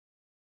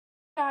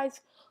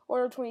Guys,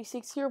 Order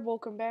 26 here.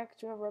 Welcome back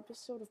to another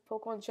episode of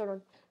Pokemon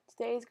Showdown.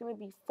 Today is going to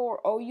be 4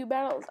 OU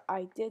battles.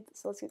 I did,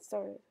 so let's get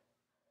started.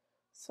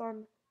 So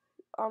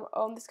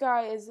this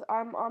guy is,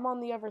 I'm on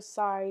the other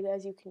side,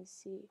 as you can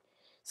see.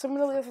 So I'm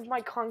going to lead off with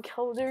my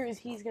Conkeldurr,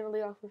 he's going to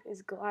lead off with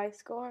his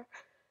Gliscor.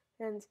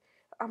 And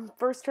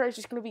first turn is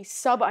just going to be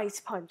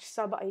Sub-Ice Punch.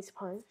 So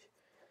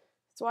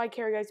I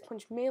carry Ice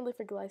Punch mainly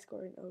for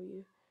Gliscor and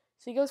OU.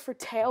 So he goes for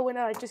Tailwind, and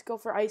I just go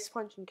for Ice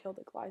Punch and kill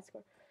the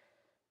Gliscor.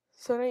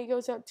 So then he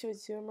goes out to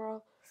his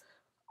Azumarill.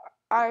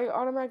 I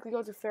automatically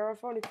go to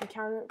Ferrothorn. It can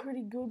counter it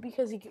pretty good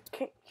because he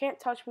can't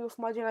touch me with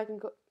Mudge, and I can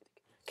go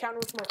counter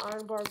with my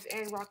Iron Barbs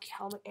and Rocky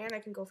Helmet, and I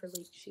can go for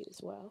Leech Seed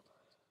as well.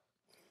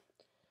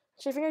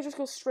 So I think I just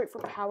go straight for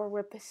Power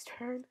Whip this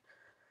turn.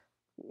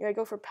 Yeah, I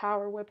go for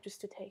Power Whip just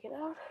to take it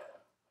out.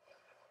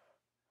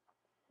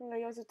 And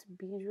I goes out to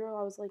Beedrill.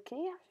 I was like, can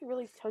he actually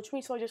really touch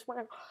me? So I just went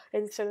out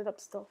and set it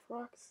up Stealth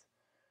Rocks.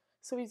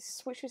 So he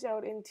switches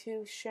out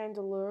into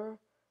Chandelure.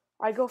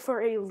 I go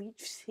for a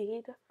Leech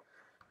Seed.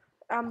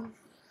 And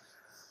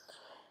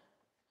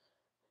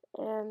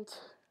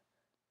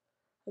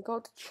I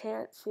go to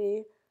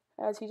Chansey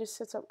as he just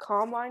sets up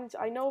Calm Mind.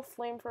 I know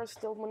Flamethrower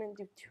still wouldn't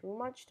do too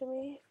much to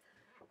me.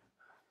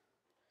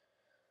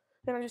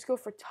 Then I just go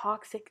for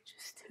Toxic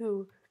just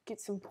to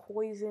get some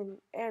poison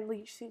and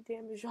Leech Seed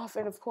damage off.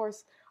 And of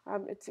course,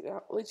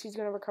 Leech Seed's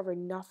gonna recover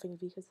nothing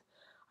because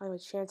I'm a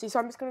Chansey. So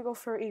I'm just gonna go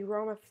for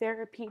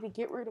Aromatherapy to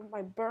get rid of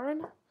my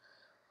burn.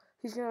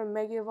 He's gonna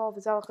Mega Evolve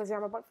his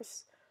Alakazam.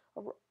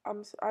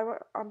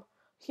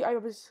 I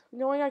was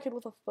knowing I could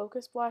live a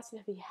Focus Blast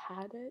if he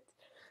had it.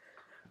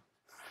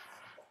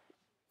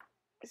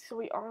 So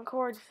he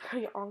encored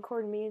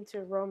me into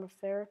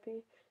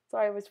Aromatherapy. So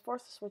I was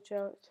forced to switch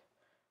out.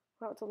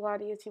 Went out to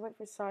Latias. He went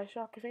for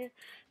Psyshock. I think I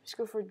just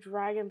go for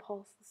Dragon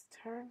Pulse this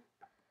turn.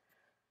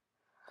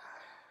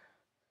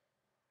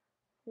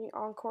 He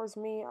encores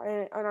me,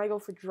 and I go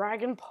for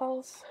Dragon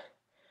Pulse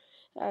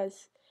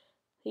as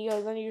he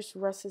goes. Then he just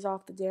rests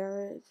off the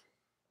damage,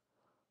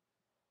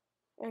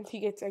 and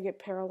I get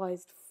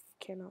paralyzed.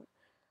 Cannot.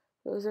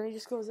 Then he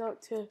just goes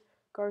out to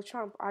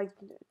Garchomp. I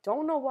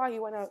don't know why he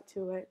went out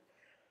to it.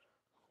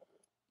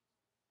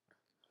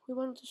 We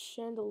went to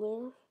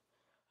Chandelure.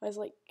 I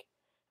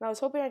was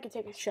hoping I could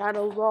take a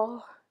Shadow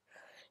Ball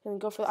and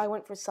go for. I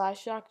went for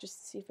Psyshock just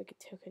to see if I could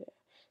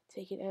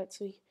take it out.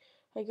 So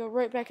I go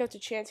right back out to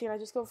Chansey, and I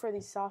just go for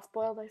the Soft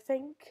Boiled, I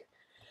think.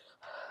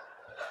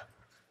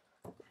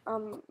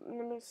 I'm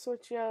gonna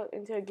switch out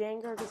into a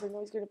Gengar because I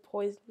know he's gonna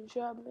Poison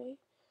Jab me.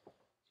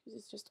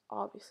 It's just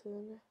obviously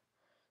in there.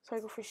 So I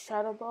go for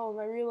Shadow Ball,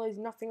 and I realize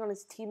nothing on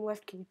his team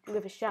left can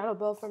give a Shadow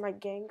Ball for my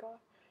Gengar.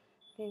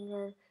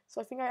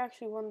 So I think I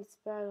actually won this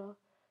battle.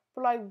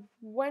 But I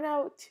went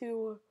out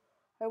to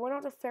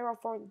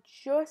Ferrothorn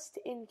just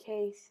in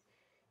case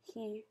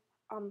he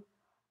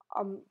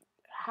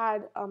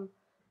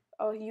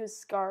he was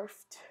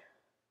Scarfed.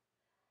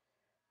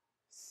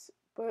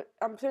 But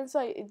since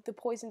the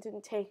poison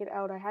didn't take it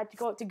out, I had to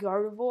go out to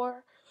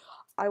Gardevoir.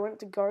 I went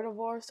to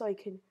Gardevoir so I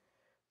could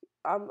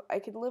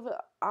live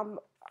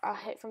a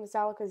hit from this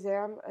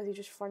Alakazam as he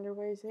just Thunder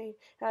Waves me,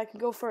 and I can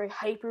go for a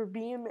Hyper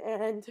Beam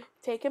and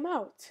take him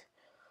out.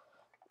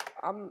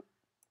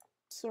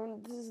 So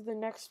this is the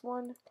next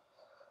one.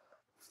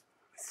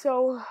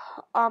 So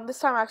this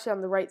time actually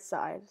on the right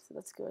side, so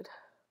that's good.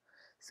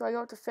 So I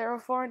go to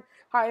Ferrothorn.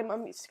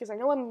 Because I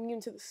know I'm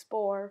immune to the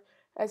Spore,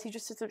 as he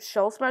just sits up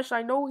Shell Smash. And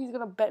I know he's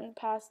gonna bend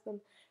past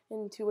them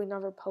into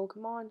another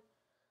Pokemon.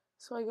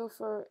 So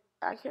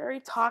I carry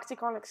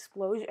Toxic on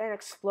Explosion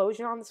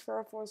on this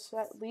Ferrothorn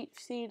set, Leech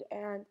Seed,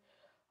 and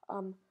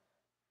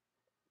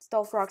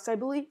Stealth Rocks, I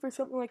believe, or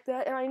something like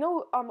that. And I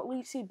know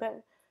Leech Seed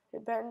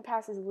bend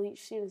passes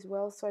Leech Seed as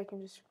well, so I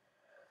can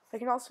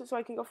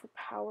go for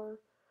Power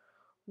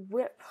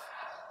Whip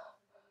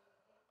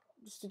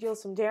just to deal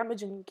some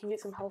damage and can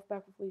get some health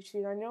back with Leech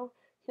Seed. I know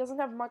he doesn't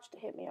have much to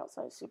hit me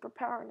outside of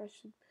Superpower, and I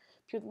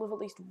should live at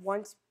least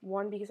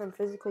one because I'm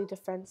physically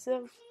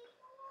defensive.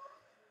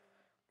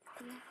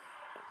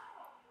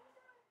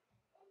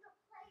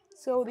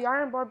 So the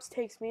Iron Barbs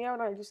takes me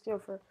out, and I just go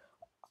for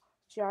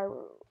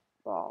Gyro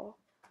Ball.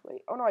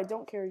 Wait, oh no, I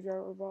don't carry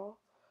Gyro Ball.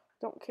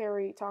 Don't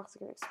carry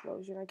Toxic and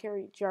Explosion. I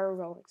carry Gyro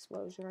Ball and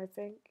Explosion, I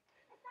think.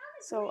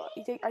 So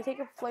I take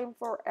a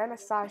Flamethrower and a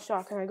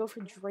Psyshock, and I go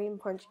for Drain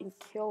Punch and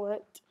kill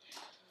it.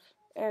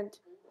 And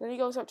then he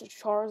goes up to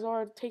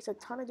Charizard, takes a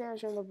ton of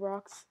damage on the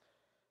rocks,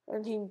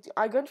 and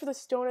I go for the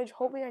Stone Edge,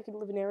 hoping I could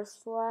live an Air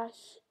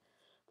Slash,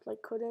 but I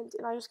couldn't.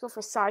 And I just go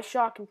for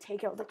Psyshock and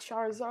take out the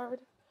Charizard.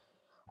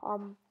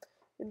 And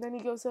then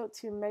he goes out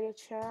to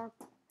Medicham,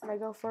 and I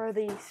go for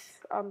the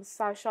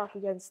Psyshock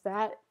against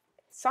that.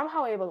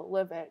 Somehow able to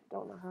live it,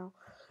 don't know how.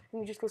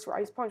 And he just goes for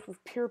Ice Punch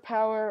with Pure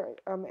Power,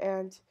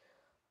 and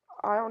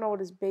I don't know what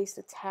his base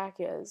attack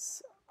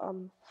is.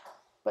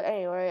 But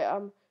anyway,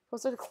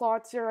 goes to the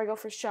Clotzer, I go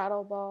for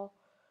Shadow Ball,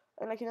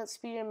 and I can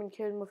outspeed him and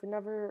kill him with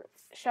another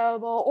Shadow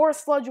Ball or a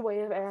Sludge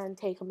Wave and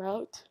take him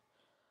out.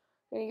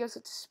 And he goes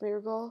to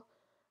Smeargle.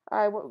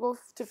 I go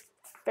to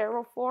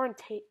Ferrothorn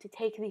to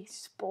take the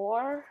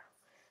Spore.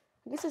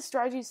 I guess the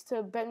strategy is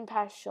to bend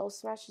past shell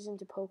smashes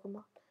into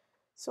Pokemon.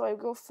 So I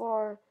go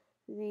for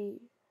the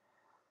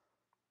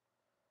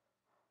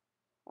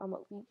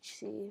Leech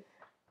Seed.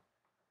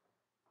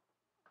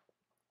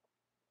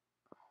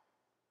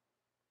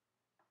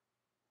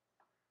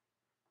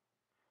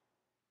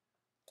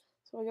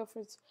 So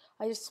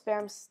I just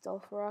spam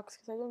Stealth Rocks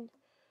because I didn't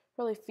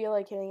really feel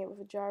like hitting it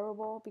with a Gyro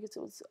Ball because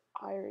it was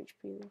higher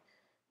HP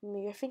than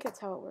me. I think that's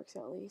how it works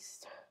at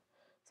least.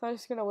 So I'm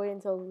just gonna wait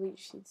until the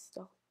Leech Seed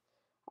Stealth.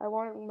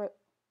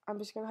 I'm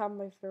just gonna have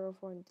my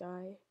Ferrothorn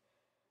die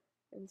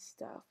and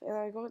stuff. And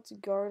I go to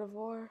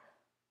Gardevoir.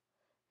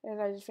 And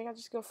I think I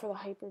just go for the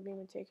Hyper Beam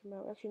and take him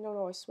out. Actually,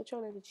 no, I switch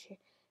out into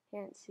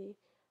Chansey.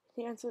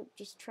 He ends up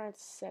just trying to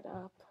set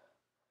up,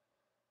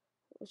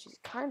 which is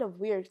kind of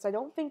weird because I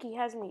don't think he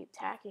has any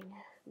attacking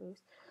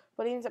moves.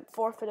 But he ends up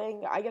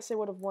forfeiting. I guess I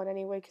would have won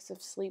anyway because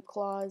of Sleep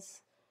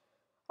Claws.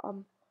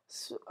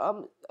 This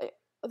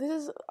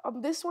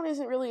one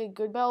isn't really a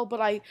good battle,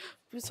 but I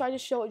decided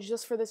to show it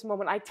just for this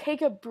moment. I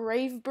take a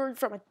Brave Bird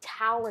from a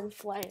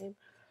Talonflame.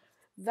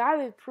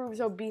 That proves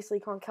how beastly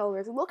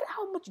Conkeldurr is. Look at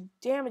how much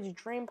damage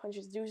Drain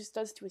Punches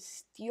does to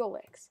his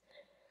Steelix.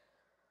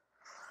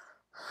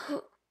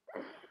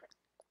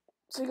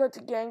 So I go to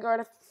Gengar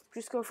to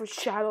just go for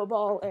Shadow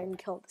Ball and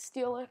kill the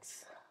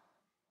Steelix.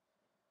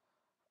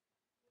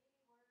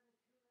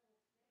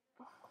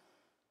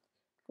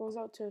 Goes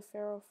out to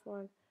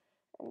Ferrothorn,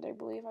 and I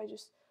believe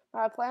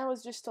my plan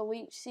was just to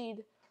Leech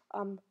Seed,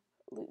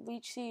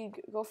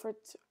 go for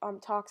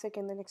Toxic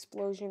and then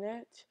Explosion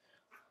it.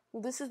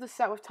 This is the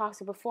set with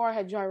Toxic. Before I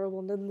had Gyro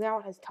Ball, and now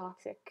it has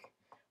Toxic.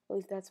 At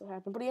least that's what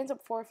happened. But he ends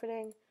up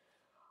forfeiting.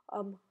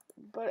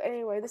 But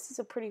anyway, this is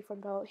a pretty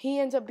fun battle. I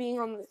end up being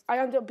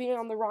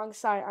on the wrong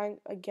side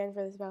again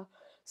for this battle.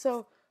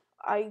 So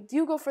I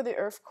do go for the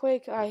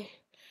Earthquake.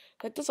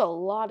 That does a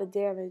lot of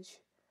damage.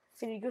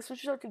 And he goes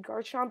switches out to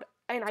Garchomp,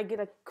 and I get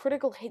a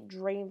critical hit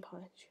Drain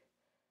Punch.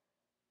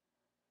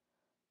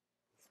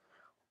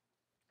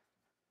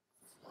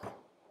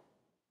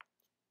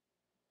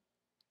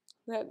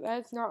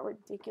 That's not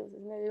ridiculous,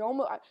 isn't it?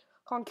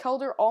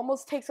 Conkeldurr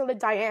almost takes out a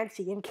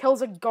Diancie and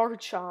kills a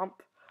Garchomp.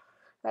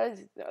 That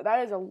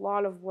is a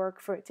lot of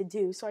work for it to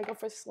do. So I go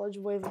for Sludge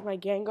Wave with my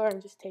Gengar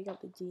and just take out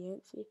the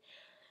Diancie.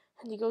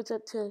 And he goes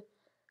up to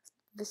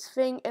this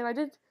thing, and I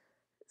did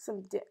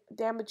some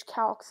damage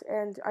calcs,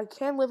 and I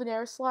can live in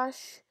Air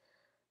Slash.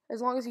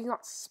 As long as he's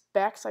not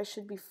Specs, I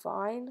should be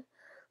fine.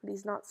 But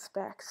he's not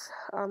Specs,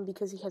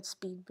 because he had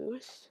Speed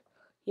Boost.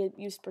 He had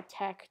used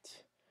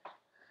Protect.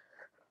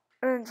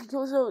 And he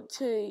goes out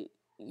to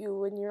you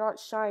when you're not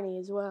shiny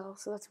as well,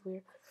 so that's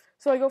weird.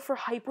 So I go for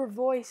Hyper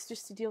Voice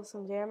just to deal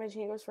some damage,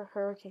 and he goes for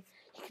Hurricane.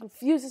 He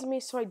confuses me,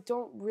 so I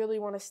don't really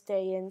want to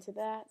stay into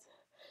that.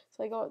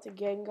 So I go out to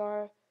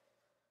Gengar.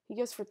 He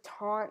goes for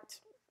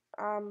Taunt.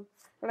 And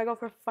I go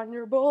for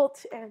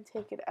Thunderbolt and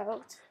take it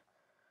out.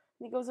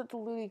 And he goes up to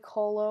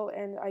Ludicolo,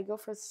 and I go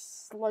for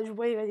Sludge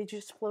Wave, and he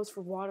just flows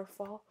for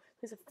Waterfall.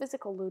 He's a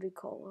physical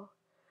Ludicolo.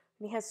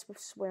 And he has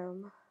Swift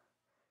Swim.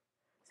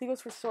 So he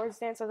goes for Swords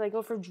Dance as I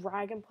go for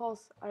Dragon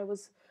Pulse. I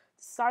was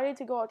decided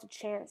to go out to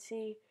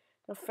Chansey,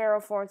 the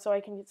Ferrothorn, so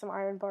I can get some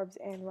Iron Barbs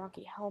and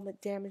Rocky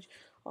Helmet damage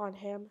on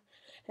him.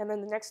 And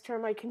then the next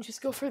turn I can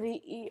just go for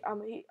the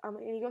and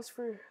he goes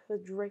for the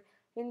Drain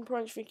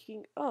Punch,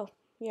 thinking, oh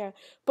yeah,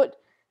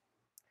 but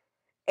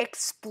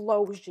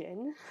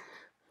Explosion,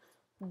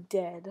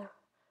 dead.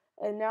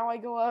 And now I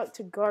go out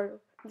to guard.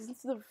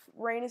 Since the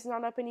rain is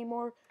not up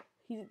anymore,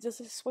 he does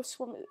a Swift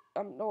Swim.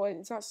 No,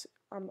 it's not.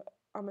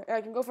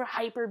 I can go for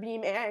Hyper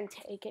Beam and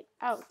take it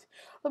out.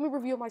 Let me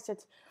review my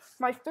sets.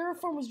 My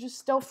Ferrothorn was just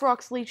Stealth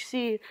Rocks, Leech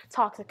Seed,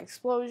 Toxic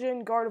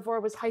Explosion.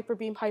 Gardevoir was Hyper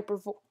Beam,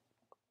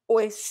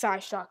 Voice,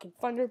 Psyshock, and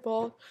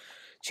Thunderbolt.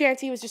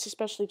 Chansey was just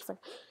especially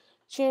different.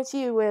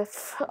 Chansey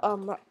with,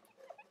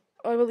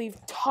 I believe,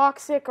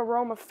 Toxic,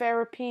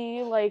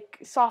 Aromatherapy, like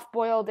Soft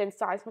Boiled, and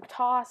Seismic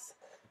Toss.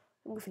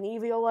 With an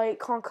Eviolite.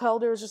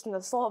 Conkeldurr was just an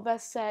Assault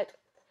Vest set.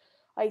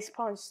 Ice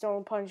Punch,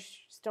 Stone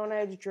Punch, Stone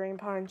Edge, Drain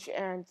Punch,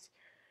 and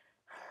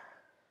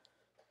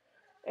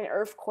an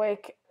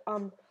Earthquake.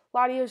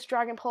 Latios,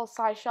 Dragon Pulse,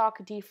 Psyshock,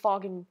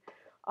 Defog, and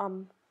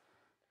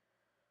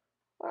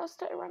what else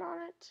did I run on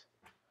it?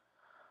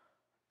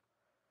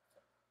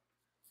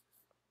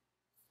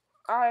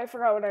 I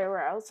forgot what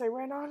else I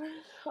ran on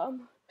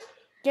it.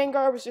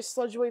 Gengar was just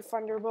Sludge Wave,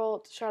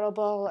 Thunderbolt, Shadow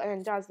Ball,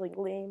 and Dazzling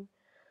Gleam.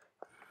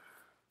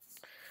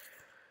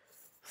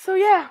 So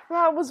yeah,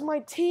 that was my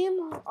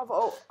team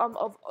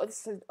of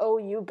this is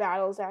OU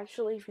battles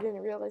actually. If you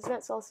didn't realize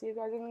that, so I'll see you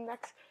guys in the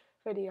next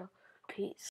video. Peace.